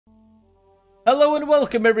Hello and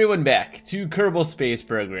welcome everyone back to Kerbal Space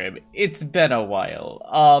Program. It's been a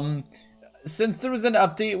while. Since there was an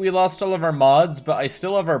update, we lost all of our mods, but I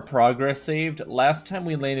still have our progress saved. Last time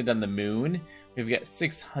we landed on the moon, we've got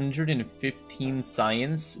 615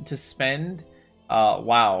 science to spend.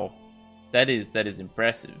 Wow. That is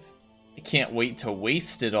impressive. I can't wait to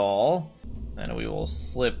waste it all. And we will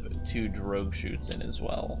slip 2 drogue chutes in as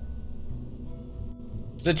well.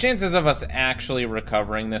 The chances of us actually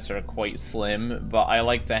recovering this are quite slim, but I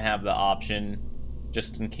like to have the option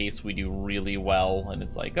just in case we do really well and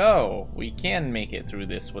it's like, oh, we can make it through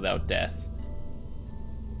this without death.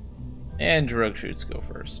 And drogue chutes go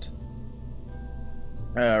first.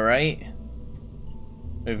 Alright.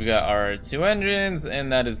 We've got our 2 engines,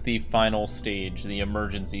 and that is the final stage, the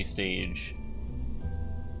emergency stage. /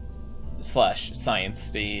 science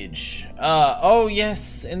stage. Oh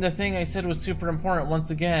yes, and the thing I said was super important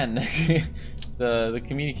once again. the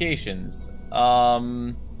communications.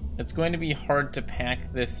 It's going to be hard to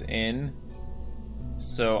pack this in,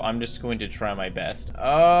 so I'm just going to try my best.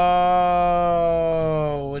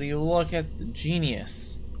 Oh, what do you look at the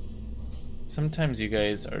genius? Sometimes you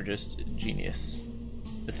guys are just genius.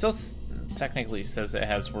 It still technically says it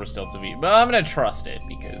has worst delta V, but I'm gonna trust it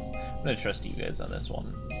because I'm gonna trust you guys on this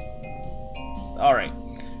one. Alright,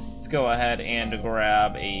 let's go ahead and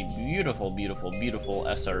grab a beautiful, beautiful, beautiful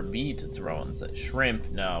SRB to throw in. Shrimp,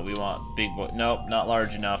 no, we want big boy, nope, not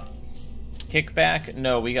large enough. Kickback,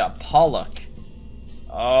 no, we got pollock.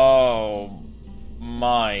 Oh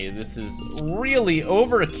my, this is really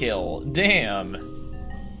overkill, damn.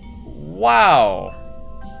 Wow.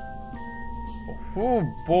 Oh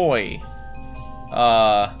boy.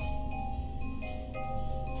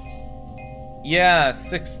 Yeah,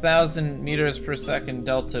 6,000 meters per second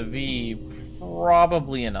delta V,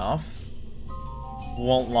 probably enough.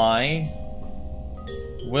 Won't lie.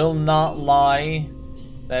 Will not lie.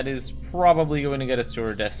 That is probably going to get us to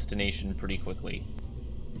our destination pretty quickly.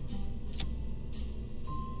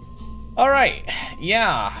 Alright,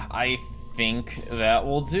 yeah, I think that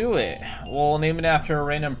will do it. We'll name it after a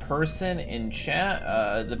random person in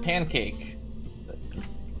chat. The pancake.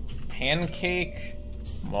 Pancake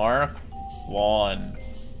Mark 1.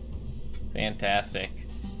 Fantastic.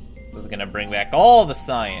 This is gonna bring back all the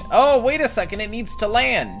science. Oh, wait a second, it needs to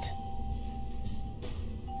land.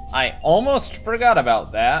 I almost forgot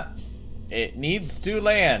about that. It needs to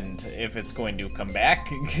land if it's going to come back.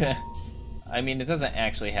 I mean, it doesn't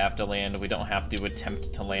actually have to land. We don't have to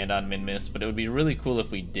attempt to land on Minmus, but it would be really cool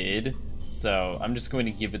if we did. So I'm just going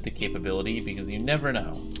to give it the capability because you never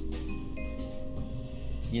know.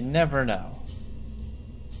 You never know.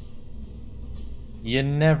 You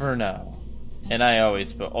never know. And I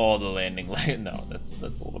always put all the landing no, that's a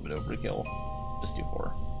little bit overkill. Just do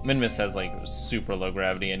 4. Minmus has like super low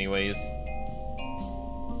gravity anyways.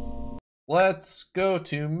 Let's go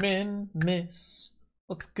to Minmus.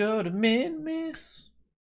 Let's go to Minmus.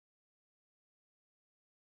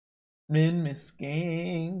 Minmus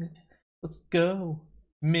gang. Let's go.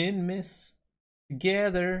 Minmus.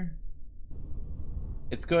 Together.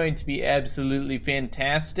 It's going to be absolutely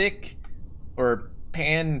fantastic. Or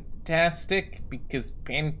pantastic, because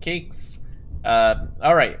pancakes.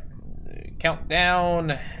 Alright.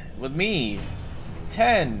 Countdown with me.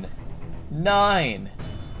 10, 9,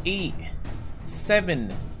 8,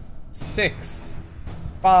 7, 6,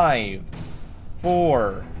 5,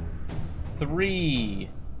 4, 3,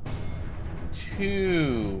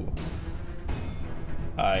 2.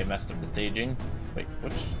 I messed up the staging. Wait,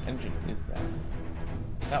 which engine is that?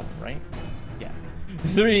 That one, right? Yeah.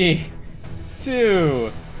 3,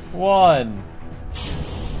 2, 1.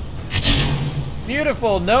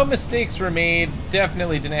 Beautiful, no mistakes were made.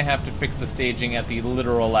 Definitely didn't have to fix the staging at the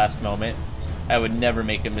literal last moment. I would never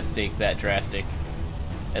make a mistake that drastic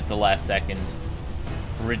at the last second.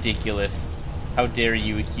 Ridiculous. How dare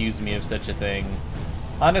you accuse me of such a thing.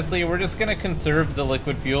 Honestly, we're just gonna conserve the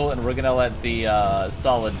liquid fuel and we're gonna let the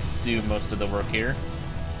solid do most of the work here.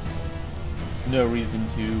 No reason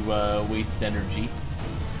to waste energy.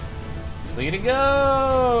 Look at it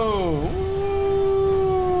go!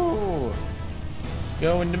 Woo!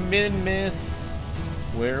 Going to Minmus.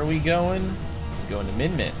 Where are we going? We're going to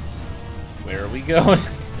Minmus. Where are we going?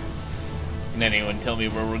 Can anyone tell me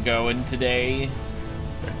where we're going today?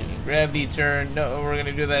 We're doing gravity turn. No, we're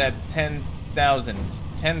gonna do that at 10,000.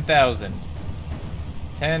 10,000.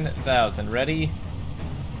 10,000. Ready?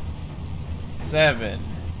 7,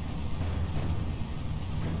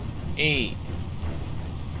 8,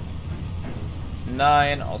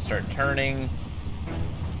 9. I'll start turning.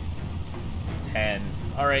 10.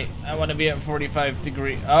 Alright, I want to be at 45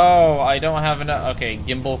 degree. Oh, I don't have enough. Okay,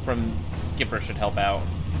 gimbal from Skipper should help out.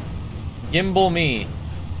 Gimbal me.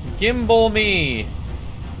 Gimbal me.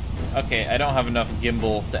 Okay, I don't have enough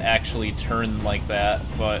gimbal to actually turn like that,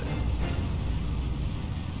 but...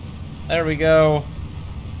 There we go.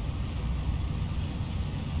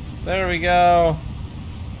 There we go.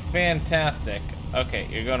 Fantastic. Okay,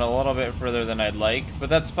 you're going a little bit further than I'd like, but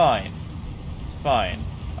that's fine. It's fine.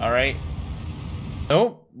 Alright.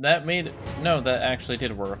 Nope, that made... No, that actually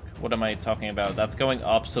did work. What am I talking about? That's going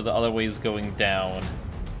up, so the other way is going down.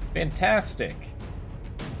 Fantastic.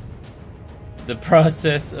 The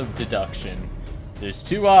process of deduction. There's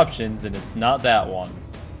two options, and it's not that one.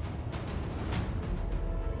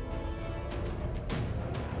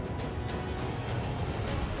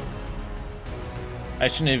 I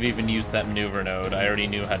shouldn't have even used that maneuver node. I already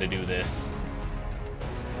knew how to do this.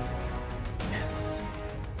 Yes.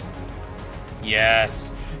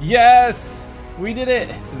 Yes! Yes! We did it!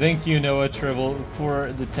 Thank you, Noah Tribble,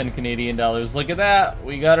 for the 10 Canadian dollars. Look at that!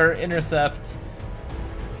 We got our intercept.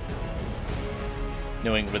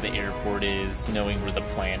 Knowing where the airport is, knowing where the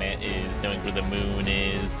planet is, knowing where the moon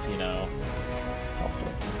is, you know. It's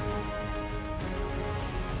helpful.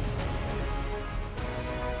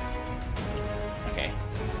 Okay,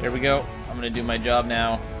 there we go. I'm gonna do my job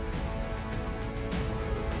now.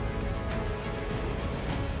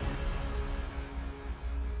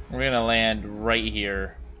 We're gonna land right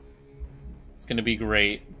here. It's gonna be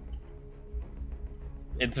great.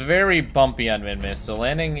 It's very bumpy on Minmus, so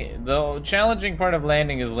landing... The challenging part of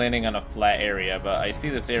landing is landing on a flat area, but I see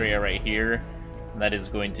this area right here, and that is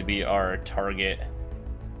going to be our target.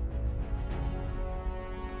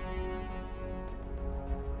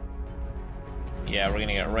 Yeah, we're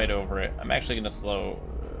gonna get right over it. I'm actually gonna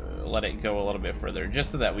let it go a little bit further,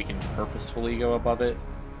 just so that we can purposefully go above it.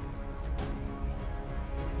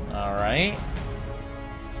 Alright.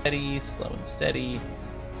 Steady, slow and steady.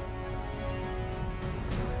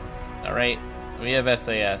 Alright, we have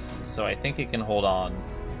SAS, so I think it can hold on.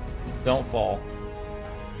 Don't fall.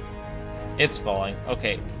 It's falling.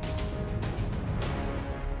 Okay.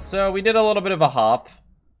 So we did a little bit of a hop,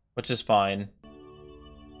 which is fine.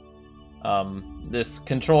 This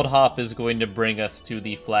controlled hop is going to bring us to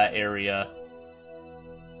the flat area.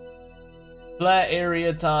 Flat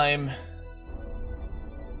area time.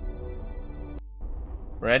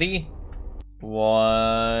 Ready?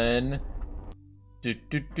 One. Do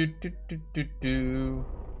do do do do do do.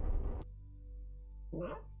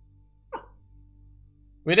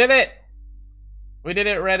 We did it! We did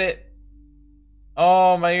it, Reddit.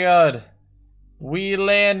 Oh my god. We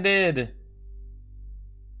landed.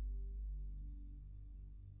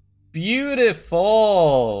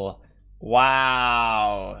 Beautiful.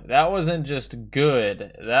 Wow. That wasn't just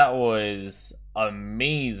good. That was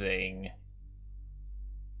amazing.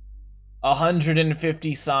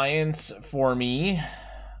 150 science for me.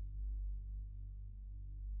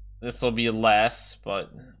 This will be less,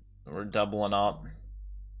 but we're doubling up.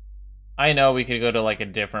 I know we could go to like a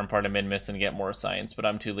different part of Minmus and get more science, but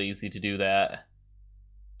I'm too lazy to do that.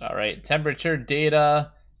 Alright, temperature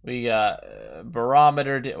data. We got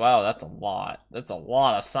barometer. Wow, that's a lot. That's a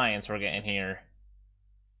lot of science we're getting here.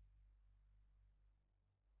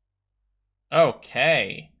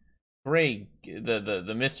 Okay. Great.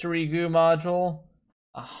 The mystery goo module.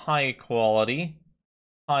 A high quality.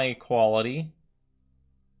 High quality.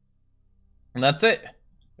 And that's it.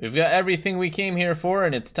 We've got everything we came here for,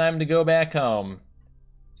 and it's time to go back home.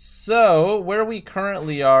 So, where we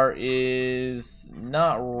currently are is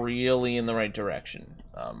not really in the right direction.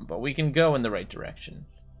 But we can go in the right direction.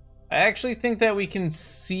 I actually think that we can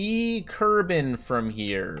see Kerbal from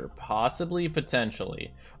here. Possibly,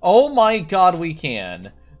 potentially. Oh my god, we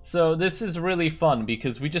can. So this is really fun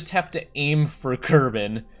because we just have to aim for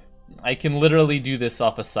Kerbal. I can literally do this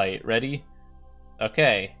off a site. Ready?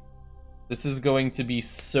 Okay. This is going to be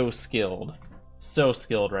so skilled. So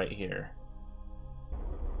skilled right here.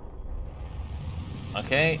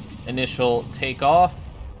 Okay, initial takeoff.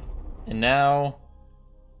 And now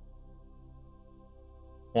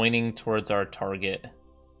pointing towards our target.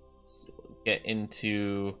 Let's get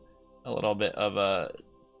into a little bit of a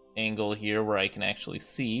angle here where I can actually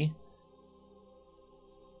see.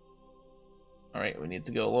 Alright, we need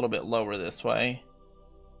to go a little bit lower this way.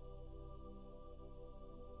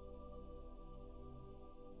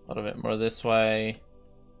 A little bit more this way.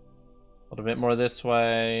 A little bit more this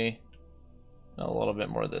way. And a little bit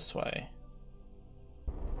more this way.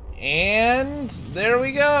 And there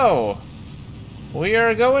we go. We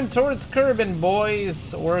are going towards Kerbal,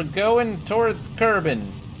 boys. We're going towards Kerbal.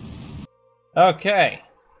 Okay.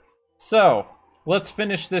 So, let's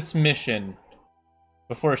finish this mission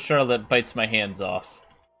before Charlotte bites my hands off.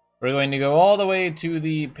 We're going to go all the way to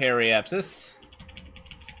the periapsis.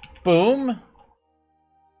 Boom.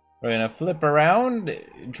 We're gonna flip around,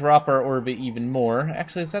 drop our orbit even more.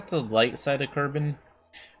 Actually, is that the light side of Kerbal?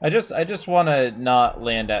 I just want to not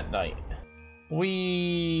land at night.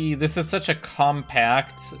 This is such a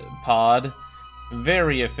compact pod,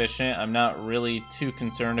 very efficient. I'm not really too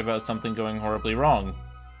concerned about something going horribly wrong.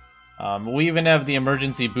 We even have the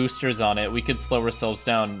emergency boosters on it. We could slow ourselves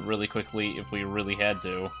down really quickly if we really had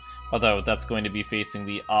to. Although that's going to be facing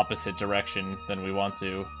the opposite direction than we want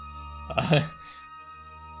to.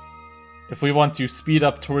 If we want to speed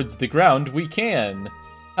up towards the ground, we can.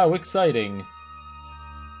 How exciting.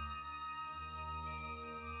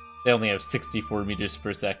 They only have 64 meters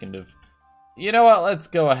per second of... You know what? Let's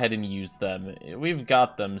go ahead and use them. We've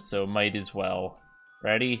got them, so might as well.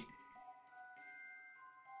 Ready?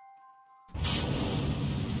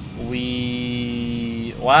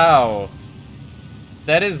 Wow.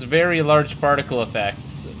 That is very large particle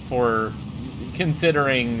effects for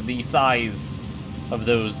considering the size of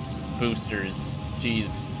those boosters.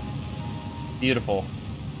 Jeez. Beautiful.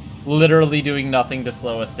 Literally doing nothing to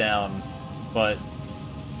slow us down, but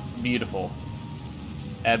beautiful.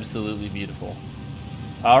 Absolutely beautiful.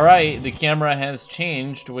 Alright, the camera has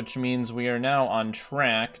changed, which means we are now on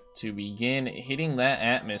track to begin hitting that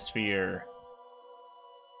atmosphere.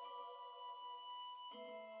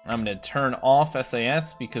 I'm going to turn off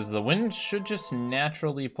SAS because the wind should just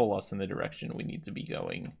naturally pull us in the direction we need to be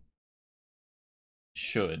going.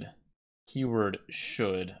 Should. Keyword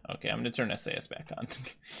should. Okay, I'm going to turn SAS back on.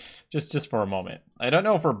 just for a moment. I don't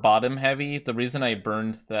know if we're bottom heavy. The reason I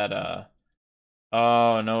burned that,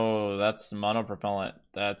 oh no, that's monopropellant.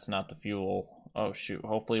 That's not the fuel. Oh shoot,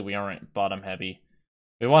 hopefully we aren't bottom heavy.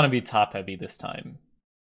 We want to be top heavy this time.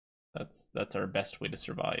 That's our best way to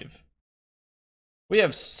survive. We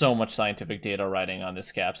have so much scientific data riding on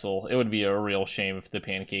this capsule. It would be a real shame if the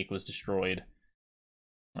pancake was destroyed.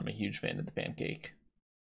 I'm a huge fan of the pancake.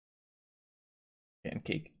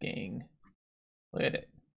 Pancake gang. Look at it.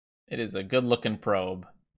 It is a good-looking probe.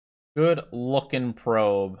 Good-looking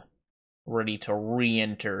probe. Ready to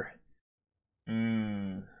re-enter.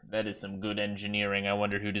 That is some good engineering. I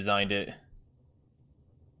wonder who designed it.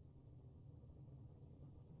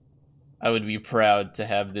 I would be proud to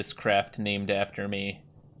have this craft named after me.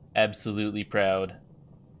 Absolutely proud.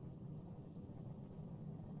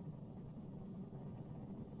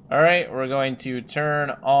 Alright, we're going to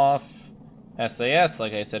turn off SAS.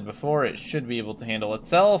 Like I said before, it should be able to handle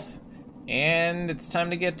itself. And it's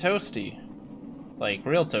time to get toasty. Like,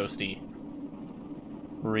 real toasty.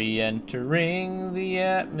 Re-entering the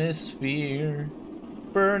atmosphere.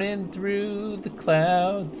 Burning through the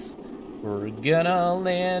clouds. We're gonna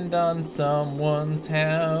land on someone's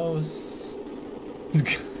house.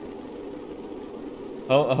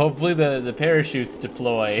 Hopefully the parachutes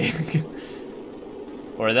deploy.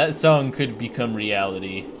 Or that song could become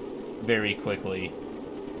reality very quickly.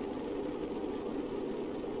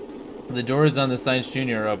 The doors on the Science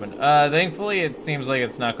Junior are open. Thankfully it seems like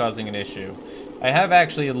it's not causing an issue. I have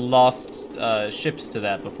actually lost ships to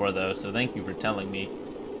that before though, so thank you for telling me.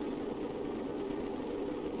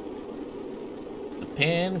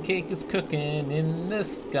 Pancake is cooking in the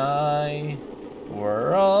sky.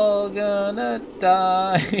 We're all gonna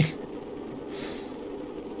die.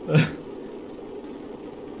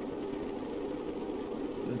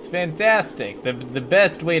 It's fantastic. The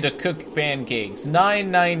best way to cook pancakes.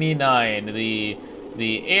 $9.99.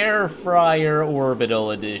 The air fryer orbital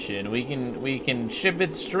edition. We can ship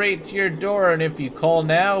it straight to your door, and if you call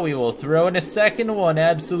now, we will throw in a second one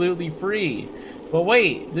absolutely free. But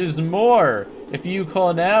wait, there's more. If you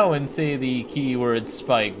call now and say the keyword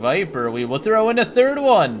Spike Viper, we will throw in a third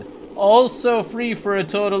one. Also free for a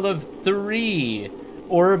total of 3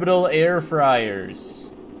 orbital air fryers.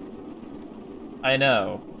 I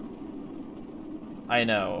know. I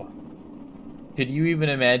know. Could you even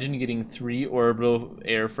imagine getting 3 orbital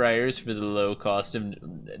air fryers for the low cost of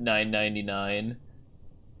 $9.99?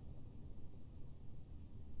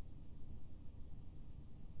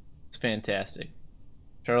 It's fantastic.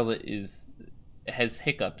 Charlotte has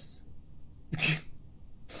hiccups.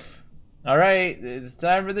 Alright, it's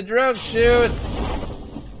time for the drogue shoots!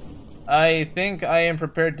 I think I am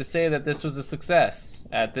prepared to say that this was a success.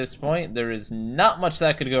 At this point, there is not much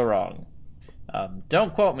that could go wrong.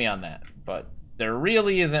 Don't quote me on that, but there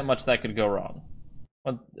really isn't much that could go wrong.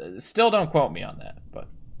 Well, still don't quote me on that, but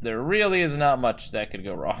there really is not much that could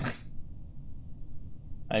go wrong.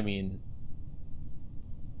 I mean,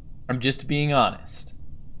 I'm just being honest.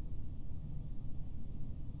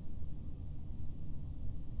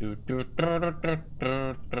 Oh,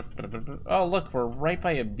 look, we're right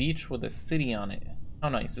by a beach with a city on it. How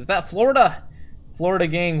nice. Is that Florida? Florida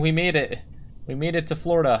gang, we made it. We made it to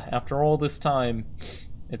Florida after all this time.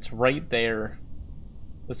 It's right there.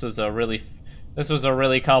 This was a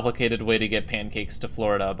really complicated way to get pancakes to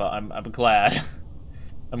Florida, but I'm glad.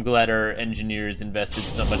 I'm glad our engineers invested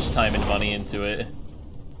so much time and money into it.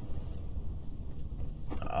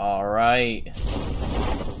 All right.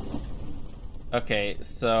 Okay,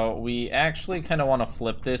 so we actually kind of want to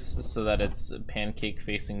flip this so that it's pancake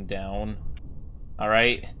facing down. All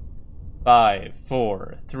right. 5,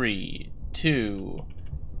 4, 3, 2,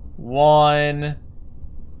 1,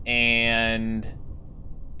 and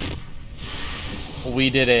we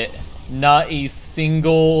did it. Not a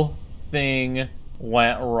single thing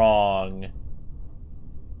went wrong.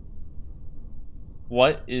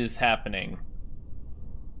 What is happening?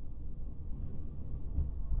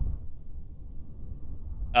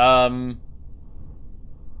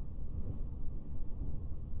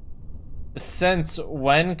 Since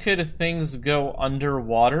when could things go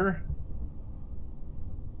underwater?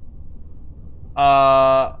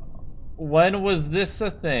 When was this a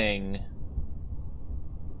thing?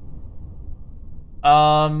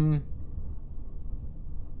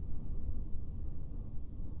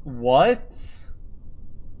 What?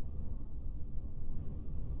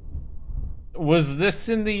 Was this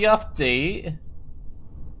in the update?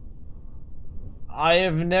 I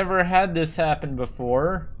have never had this happen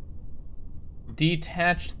before.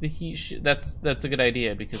 Detach the heat shield. That's a good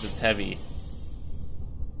idea because it's heavy.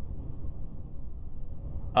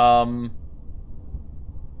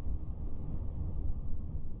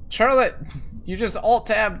 Charlotte, you just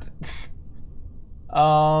alt-tabbed.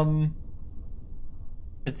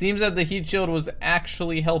 It seems that the heat shield was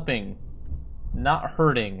actually helping, not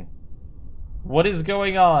hurting. What is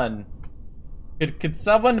going on? Could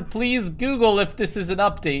someone please Google if this is an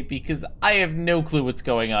update, because I have no clue what's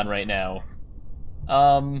going on right now.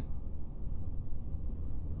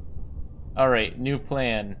 Alright, new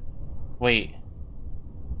plan. Wait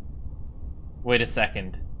a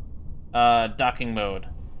second. Docking mode.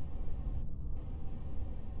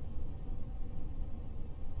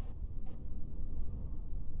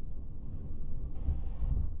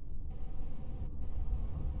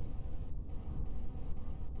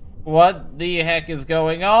 What the heck is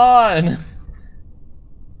going on?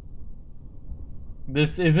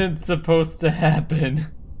 This isn't supposed to happen.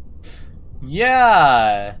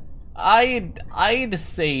 Yeah, I'd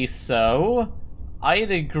say so.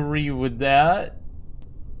 I'd agree with that.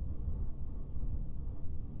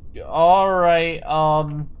 Alright,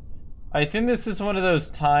 I think this is one of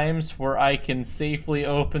those times where I can safely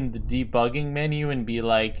open the debugging menu and be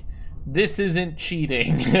like, this isn't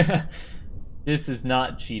cheating. This is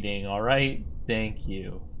not cheating, alright? Thank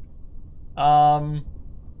you. We're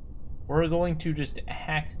going to just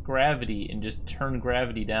hack gravity and just turn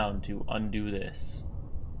gravity down to undo this.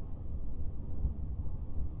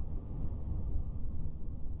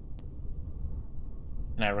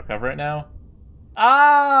 Can I recover it now?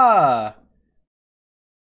 Ah!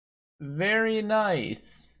 Very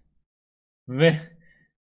nice. The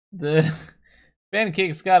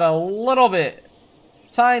pancakes got a little bit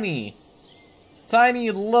tiny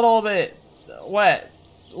little bit wet.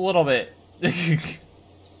 A little bit.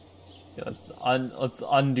 Let's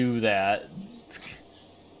undo that.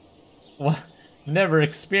 What? Never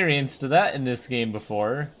experienced that in this game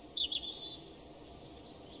before.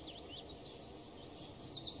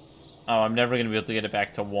 Oh, I'm never gonna be able to get it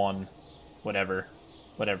back to 1. Whatever,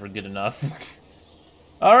 good enough.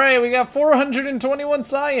 Alright, we got 421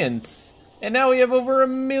 science! And now we have over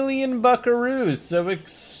 1 million buckaroos, so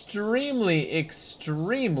extremely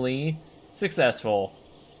successful.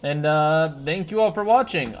 And thank you all for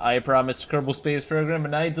watching. I promised Kerbal Space Program,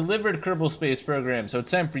 and I delivered Kerbal Space Program. So it's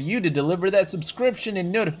time for you to deliver that subscription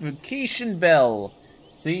and notification bell.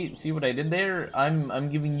 See what I did there? I'm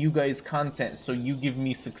giving you guys content, so you give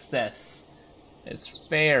me success. It's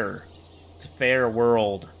fair. It's a fair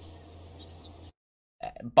world.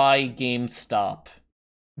 Buy GameStop.